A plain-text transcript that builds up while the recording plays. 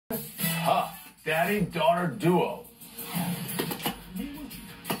daddy-daughter duo.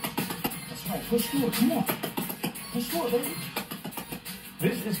 That's right. Push through it. Come on. Push through it, baby.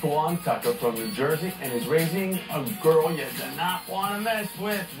 This is Kijuan Tucker from New Jersey and is raising a girl you do not want to mess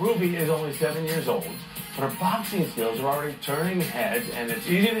with. Ruby is only 7 years old, but her boxing skills are already turning heads, and it's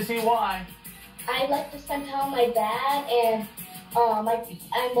easy to see why. I like to spend time with my dad, and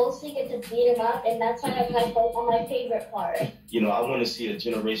I mostly get to beat him up, and that's my favorite part. You know, I want to see a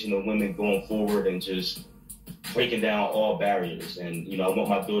generation of women going forward and just breaking down all barriers, and, you know, I want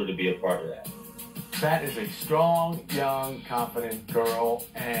my daughter to be a part of that. That is a strong, young, confident girl,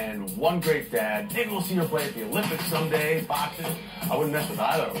 and one great dad. Maybe we'll see her play at the Olympics someday, boxing. I wouldn't mess with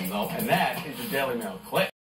either of them, though. And that is the Daily Mail clip.